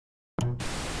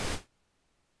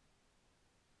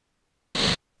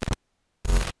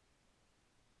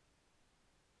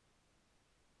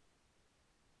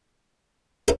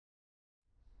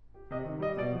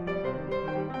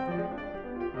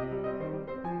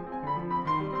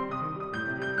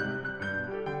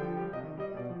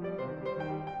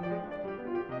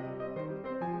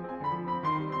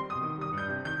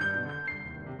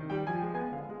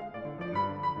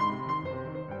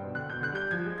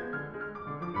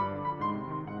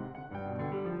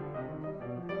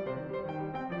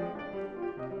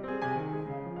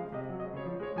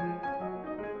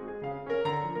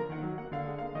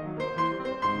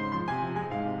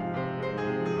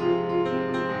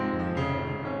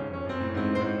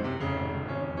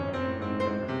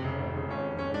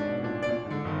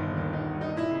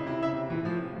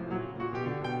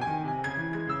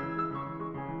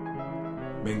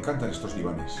Me encantan estos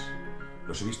divanes.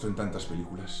 Los he visto en tantas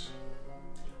películas.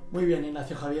 Muy bien,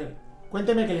 Ignacio Javier.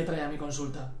 Cuénteme qué le trae a mi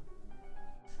consulta.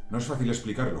 No es fácil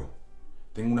explicarlo.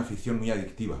 Tengo una afición muy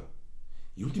adictiva.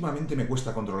 Y últimamente me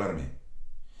cuesta controlarme.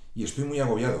 Y estoy muy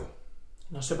agobiado.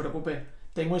 No se preocupe.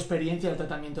 Tengo experiencia en el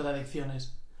tratamiento de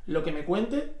adicciones. Lo que me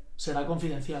cuente será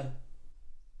confidencial.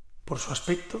 Por su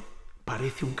aspecto,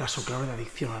 parece un caso claro de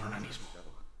adicción al onanismo.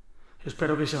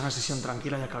 Espero que sea una sesión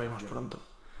tranquila y acabemos pronto.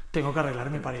 Tengo que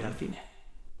arreglarme para ir al cine.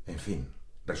 En fin,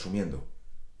 resumiendo,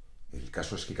 el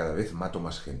caso es que cada vez mato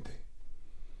más gente.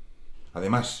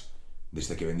 Además,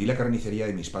 desde que vendí la carnicería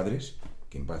de mis padres,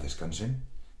 que en paz descansen,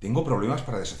 tengo problemas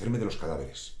para deshacerme de los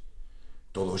cadáveres.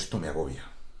 Todo esto me agobia.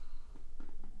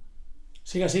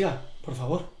 Siga, por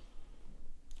favor.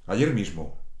 Ayer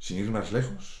mismo, sin ir más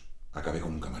lejos, acabé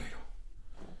con un camarero.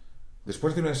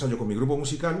 Después de un ensayo con mi grupo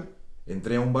musical,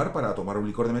 entré a un bar para tomar un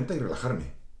licor de menta y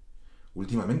relajarme.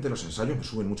 Últimamente los ensayos me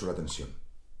suben mucho la tensión.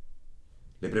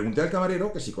 Le pregunté al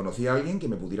camarero que si conocía a alguien que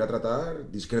me pudiera tratar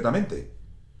discretamente,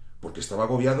 porque estaba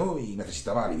agobiado y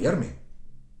necesitaba aliviarme.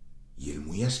 Y el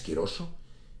muy asqueroso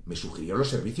me sugirió los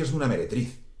servicios de una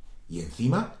meretriz, y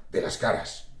encima de las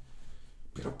caras.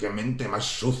 Pero qué mente más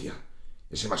sucia.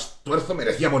 Ese más tuerzo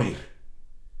merecía morir.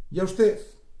 Y a usted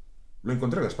lo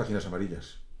encontré en las páginas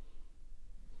amarillas.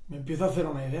 Me empiezo a hacer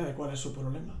una idea de cuál es su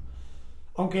problema.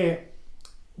 Aunque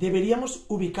deberíamos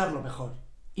ubicarlo mejor.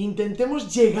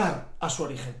 Intentemos llegar a su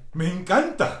origen. ¡Me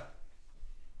encanta!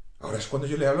 Ahora es cuando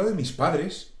yo le hablo de mis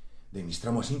padres, de mis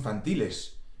traumas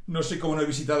infantiles. No sé cómo no he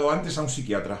visitado antes a un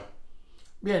psiquiatra.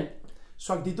 Bien,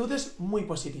 su actitud es muy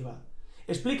positiva.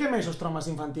 Explíqueme esos traumas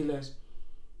infantiles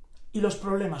y los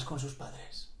problemas con sus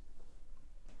padres.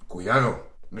 Cuidado,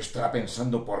 no estará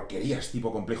pensando porquerías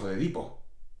tipo complejo de Edipo.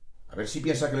 A ver si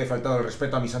piensa que le he faltado el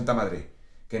respeto a mi santa madre.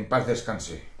 Que en paz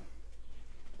descanse.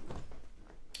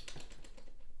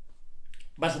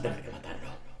 Vas a tener que matarlo.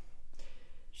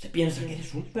 Se piensa que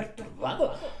eres un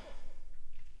perturbado.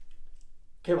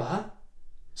 ¿Qué va?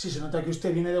 Si se nota que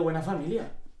usted viene de buena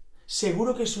familia.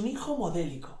 Seguro que es un hijo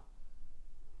modélico.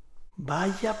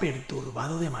 Vaya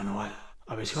perturbado de manual.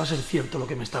 A ver si va a ser cierto lo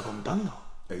que me está contando.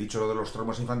 He dicho lo de los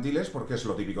traumas infantiles porque es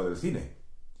lo típico del cine.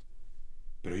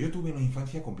 Pero yo tuve una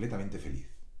infancia completamente feliz.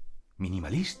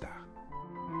 Minimalista.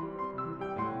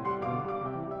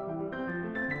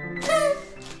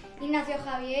 Ignacio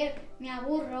Javier, me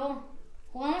aburro.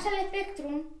 ¿Jugamos al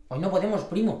Spectrum? Hoy no podemos,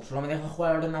 primo. Solo me dejan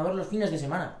jugar al ordenador los fines de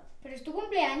semana. Pero es tu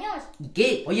cumpleaños. ¿Y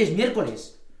qué? Hoy es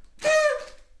miércoles.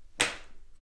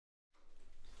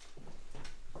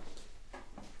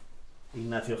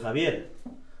 Ignacio Javier,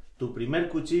 tu primer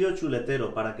cuchillo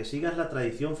chuletero para que sigas la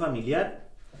tradición familiar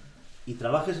y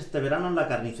trabajes este verano en la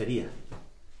carnicería.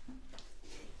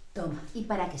 Toma, y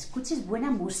para que escuches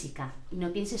buena música y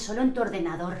no pienses solo en tu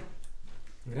ordenador.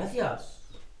 Gracias.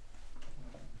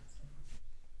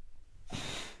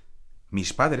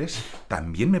 Mis padres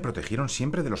también me protegieron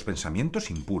siempre de los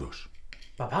pensamientos impuros.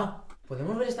 Papá,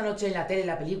 ¿podemos ver esta noche en la tele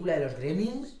la película de los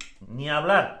Gremlins? Ni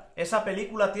hablar. Esa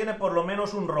película tiene por lo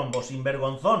menos un rombo,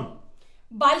 sinvergonzón.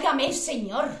 ¡Válgame,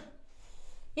 señor!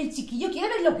 El chiquillo quiere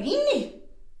verlo Green.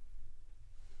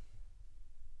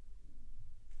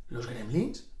 ¿Los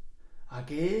Gremlins? ¿A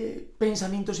qué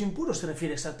pensamientos impuros se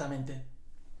refiere exactamente?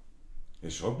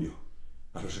 Es obvio.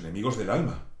 A los enemigos del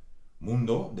alma.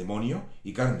 Mundo, demonio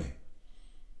y carne.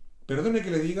 Perdone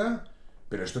que le diga,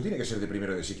 pero esto tiene que ser de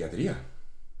primero de psiquiatría.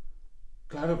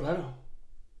 Claro.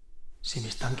 Se me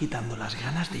están quitando las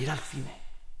ganas de ir al cine.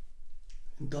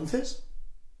 Entonces,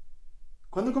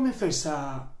 ¿cuándo comenzó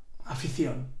esa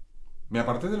afición? Me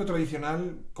aparté de lo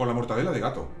tradicional con la mortadela de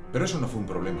gato, pero eso no fue un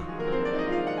problema.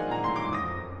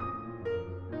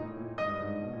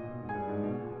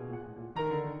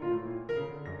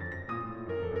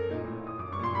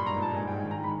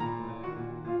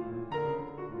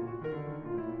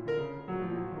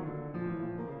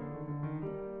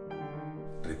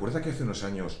 ¿Recuerda que hace unos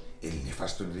años el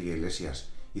nefasto Enrique Iglesias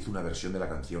hizo una versión de la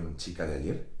canción Chica de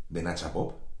ayer? ¿De Nacha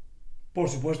Pop? Por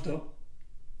supuesto.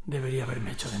 Debería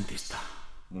haberme hecho dentista.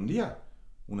 Un día,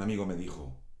 un amigo me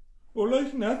dijo: Hola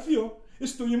Ignacio,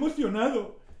 estoy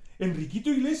emocionado. Enriquito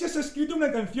Iglesias ha escrito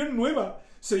una canción nueva.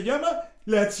 Se llama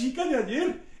La chica de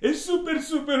ayer. Es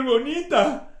súper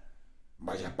bonita.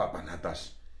 Vaya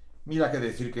papanatas. Mira que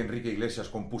decir que Enrique Iglesias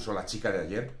compuso La chica de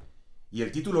ayer. Y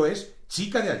el título es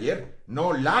Chica de ayer,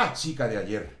 no La chica de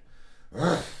ayer.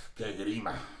 ¡Uf, qué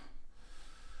grima!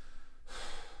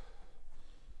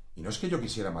 Y no es que yo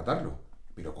quisiera matarlo,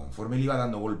 pero conforme le iba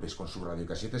dando golpes con su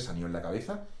radiocasete sanio en la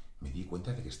cabeza, me di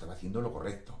cuenta de que estaba haciendo lo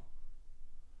correcto.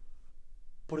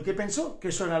 ¿Por qué pensó que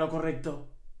eso era lo correcto?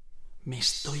 Me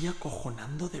estoy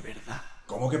acojonando de verdad.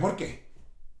 ¿Cómo que por qué?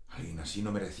 Alguien así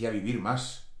no merecía vivir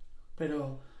más.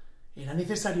 Pero, ¿era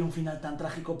necesario un final tan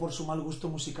trágico por su mal gusto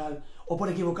musical o por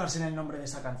equivocarse en el nombre de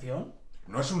esa canción?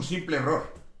 No es un simple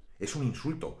error. Es un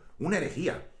insulto, una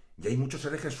herejía. Y hay muchos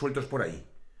herejes sueltos por ahí.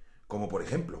 Como por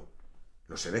ejemplo,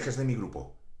 los herejes de mi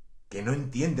grupo, que no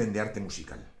entienden de arte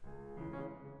musical.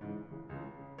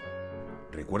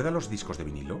 ¿Recuerda los discos de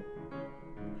vinilo?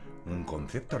 Un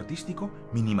concepto artístico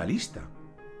minimalista.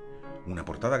 Una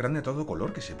portada grande a todo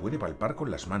color que se puede palpar con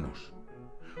las manos.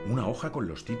 Una hoja con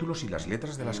los títulos y las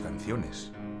letras de las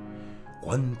canciones.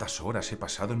 ¿Cuántas horas he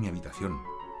pasado en mi habitación?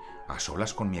 A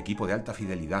solas con mi equipo de alta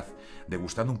fidelidad,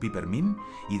 degustando un peppermint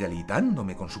y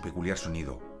deleitándome con su peculiar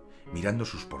sonido, mirando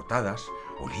sus portadas,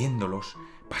 oliéndolos,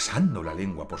 pasando la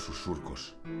lengua por sus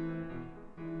surcos.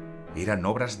 Eran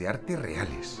obras de arte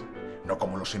reales, no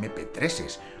como los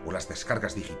MP3s o las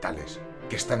descargas digitales,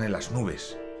 que están en las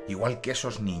nubes, igual que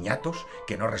esos niñatos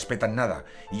que no respetan nada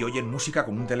y oyen música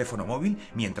con un teléfono móvil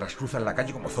mientras cruzan la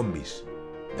calle como zombies.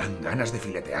 Dan ganas de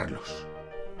filetearlos.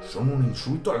 Son un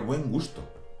insulto al buen gusto.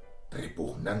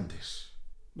 Repugnantes.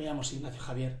 Veamos, Ignacio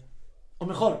Javier. O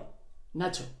mejor,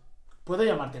 Nacho. ¿Puedo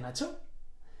llamarte Nacho?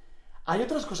 ¿Hay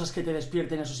otras cosas que te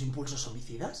despierten esos impulsos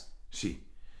homicidas?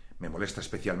 Sí. Me molesta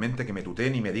especialmente que me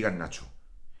tuteen y me digan Nacho.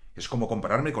 Es como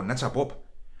compararme con Nacha Pop,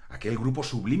 aquel grupo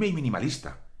sublime y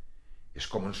minimalista. Es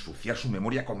como ensuciar su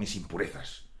memoria con mis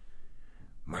impurezas.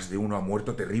 Más de uno ha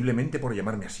muerto terriblemente por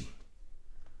llamarme así.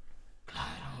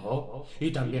 Claro.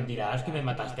 Y también dirás que me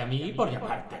mataste a mí por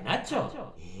llamarte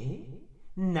Nacho. ¿Eh?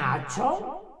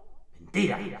 ¿Nacho?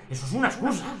 Mentira, eso es una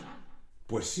excusa.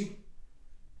 Pues sí.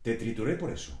 Te trituré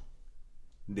por eso.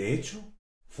 De hecho,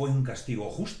 fue un castigo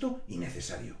justo y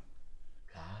necesario.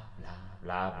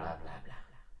 Bla.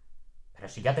 Pero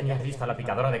si ya tenías lista la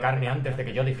picadora de carne antes de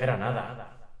que yo dijera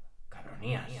nada.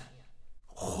 Cabronías.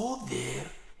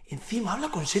 Joder, encima habla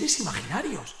con seres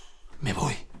imaginarios. Me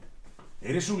voy.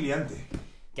 Eres un liante.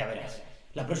 Ya verás,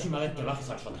 la próxima vez que bajes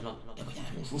al sótano te voy a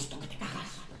dar un susto que te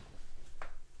cagas.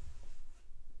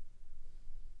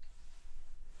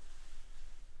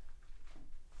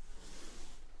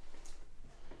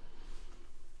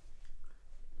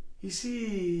 ¿Y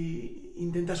si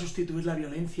intenta sustituir la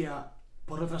violencia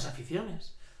por otras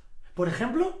aficiones? Por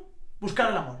ejemplo, buscar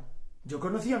el amor. Yo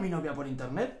conocí a mi novia por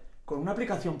internet, con una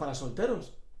aplicación para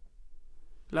solteros.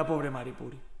 La pobre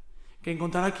Maripuri, que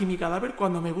encontrará aquí mi cadáver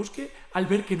cuando me busque al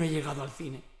ver que no he llegado al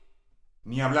cine.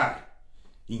 Ni hablar.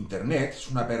 Internet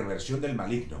es una perversión del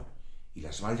maligno y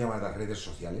las mal llamadas redes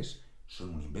sociales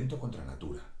son un invento contra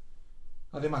natura.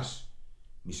 Además,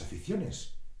 mis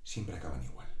aficiones siempre acaban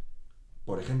igual.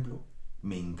 Por ejemplo,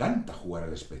 me encanta jugar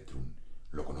al Spectrum.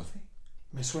 ¿Lo conoce?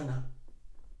 Me suena.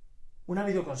 Una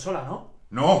videoconsola, ¿no?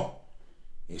 ¡No!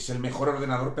 Es el mejor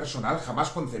ordenador personal jamás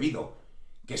concebido,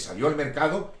 que salió al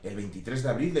mercado el 23 de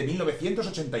abril de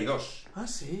 1982. Ah,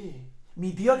 sí.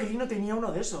 Mi tío Aquilino tenía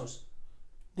uno de esos,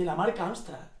 de la marca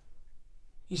Amstrad.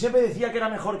 Y siempre decía que era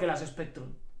mejor que las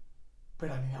Spectrum.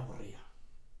 Pero a mí me aburría.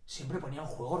 Siempre ponía un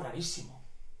juego rarísimo.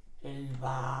 El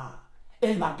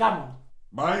backgammon.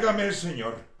 ¡Válgame el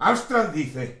señor! Amstrad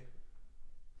dice.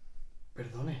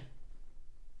 Perdone.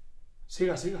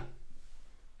 Siga.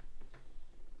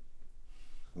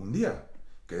 Un día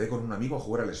quedé con un amigo a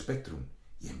jugar al Spectrum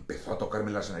y empezó a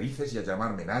tocarme las narices y a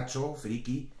llamarme Nacho,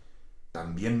 friki.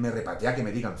 También me repatea que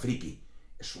me digan friki.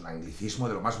 Es un anglicismo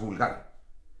de lo más vulgar.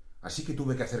 Así que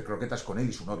tuve que hacer croquetas con él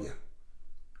y su novia.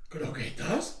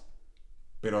 ¿Croquetas?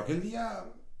 Pero aquel día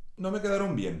no me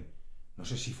quedaron bien. No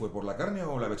sé si fue por la carne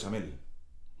o la bechamel.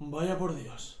 Vaya por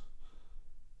Dios.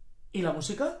 ¿Y la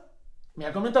música? Me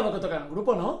ha comentado que toca en un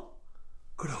grupo, ¿no?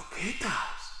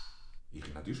 ¡Croquetas!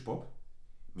 Ignatius Pop.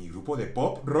 Mi grupo de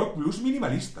pop, rock, blues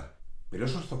minimalista. Pero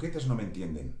esos zoquetes no me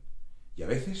entienden. Y a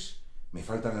veces me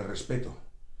faltan el respeto.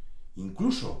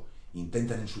 Incluso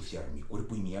intentan ensuciar mi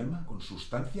cuerpo y mi alma con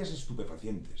sustancias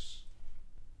estupefacientes.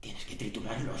 Tienes que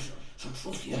triturarlos. Son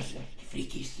sucios y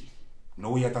frikis. No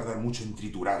voy a tardar mucho en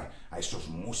triturar a esos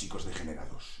músicos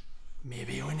degenerados. Me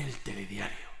veo en el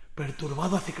telediario.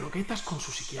 Perturbado hace croquetas con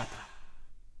su psiquiatra.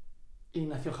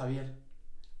 Ignacio Javier,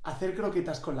 hacer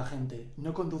croquetas con la gente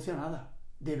no conduce a nada.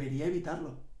 Debería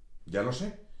evitarlo. Ya lo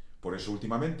sé. Por eso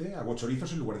últimamente hago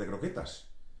chorizos en lugar de croquetas.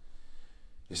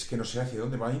 Es que no sé hacia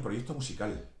dónde va mi proyecto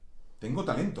musical. Tengo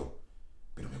talento,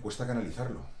 pero me cuesta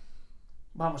canalizarlo.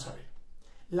 Vamos a ver.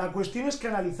 La cuestión es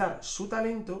canalizar su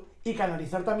talento y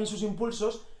canalizar también sus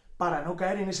impulsos para no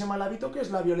caer en ese mal hábito que es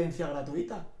la violencia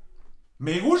gratuita.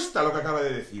 Me gusta lo que acaba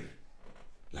de decir.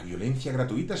 La violencia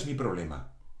gratuita es mi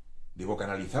problema. Debo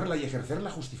canalizarla y ejercerla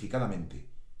justificadamente,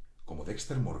 como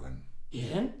Dexter Morgan.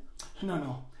 ¿Bien?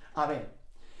 No. A ver,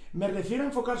 me refiero a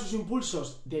enfocar sus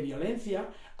impulsos de violencia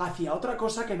hacia otra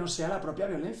cosa que no sea la propia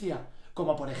violencia,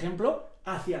 como por ejemplo,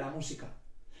 hacia la música.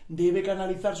 Debe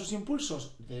canalizar sus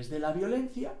impulsos desde la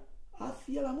violencia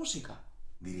hacia la música.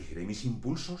 Dirigiré mis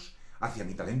impulsos hacia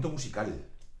mi talento musical.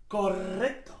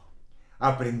 ¡Correcto!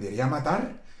 Aprenderé a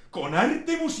matar con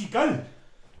arte musical.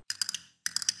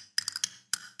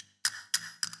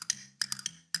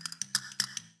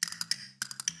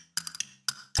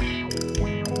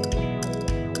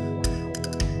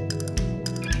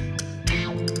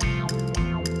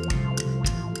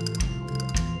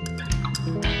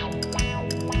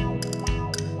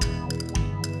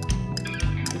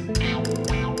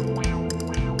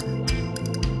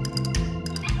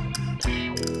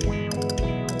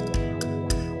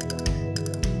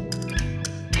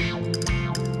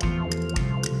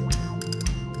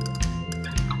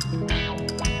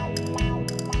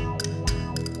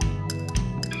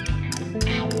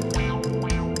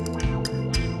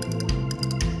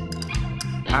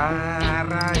 A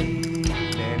raíz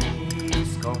de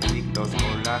mis conflictos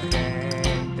con la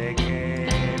gente que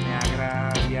me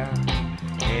agravia,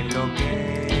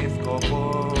 enloquezco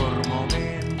por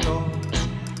momentos.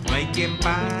 No hay quien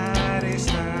pare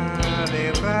esta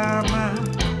derrama.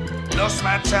 Los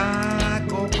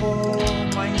machaco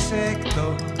como a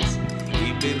insectos,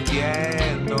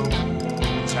 invirtiendo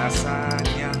mucha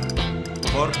hazaña,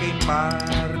 porque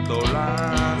imparto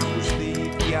la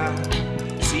justicia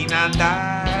sin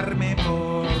andarme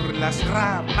por las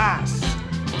ramas.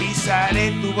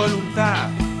 Pisaré tu voluntad,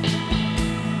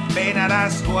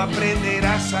 penarás o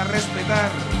aprenderás a respetar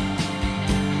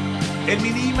el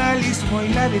minimalismo y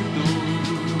la virtud.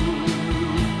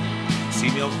 Si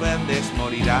me ofendes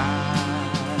morirás.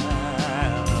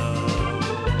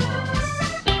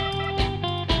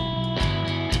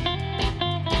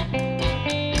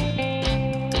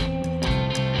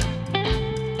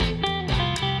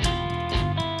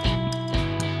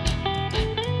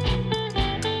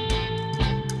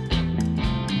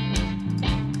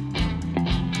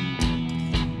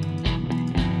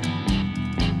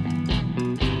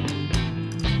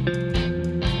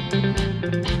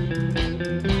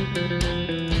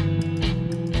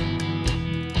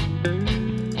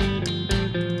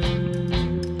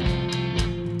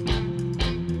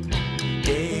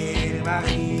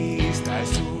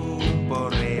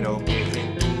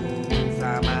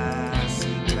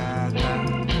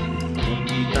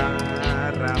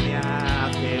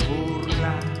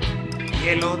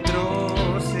 El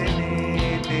otro se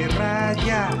mete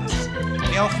rayas,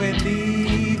 me ha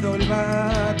ofendido el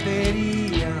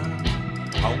batería,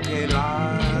 aunque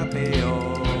la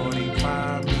peor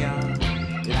infamia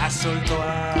la soltó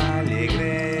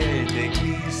alegre el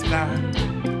teclista,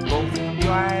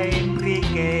 confundió a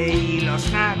Enrique y los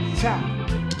Nacha.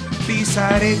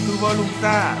 Pisaré tu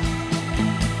voluntad,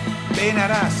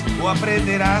 penarás o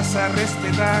aprenderás a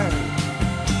respetar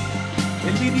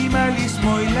el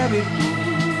minimalismo y la virtud.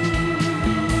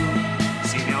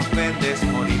 Si me ofendes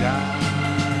morirás.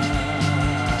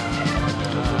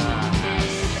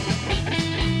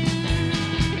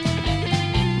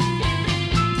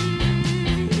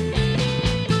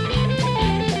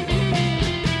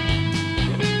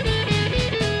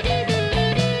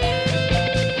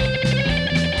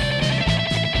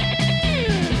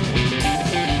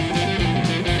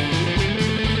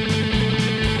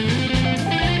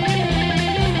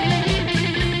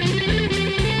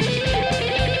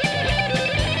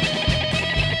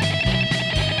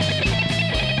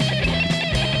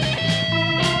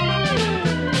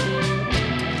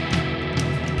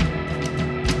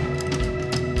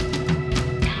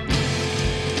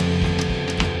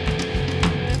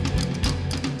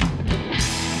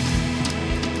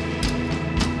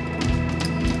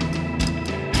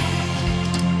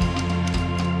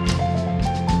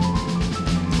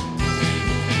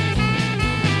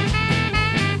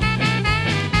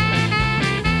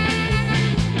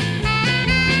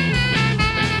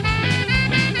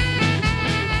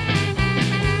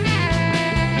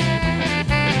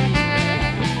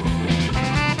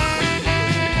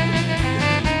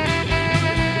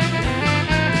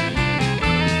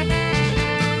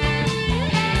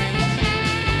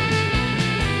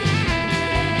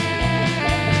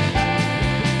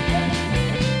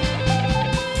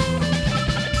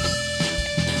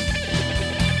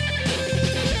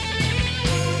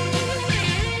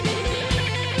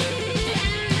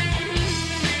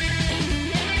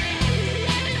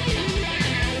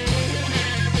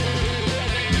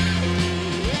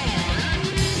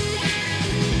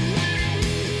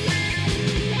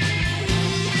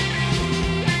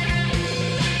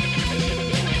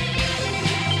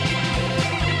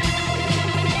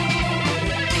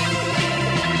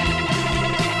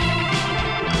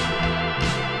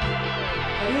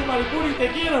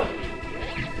 ¡Claro!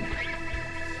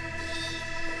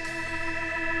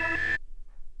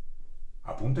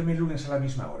 Apúnteme el lunes a la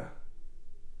misma hora.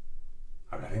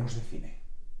 Hablaremos de cine.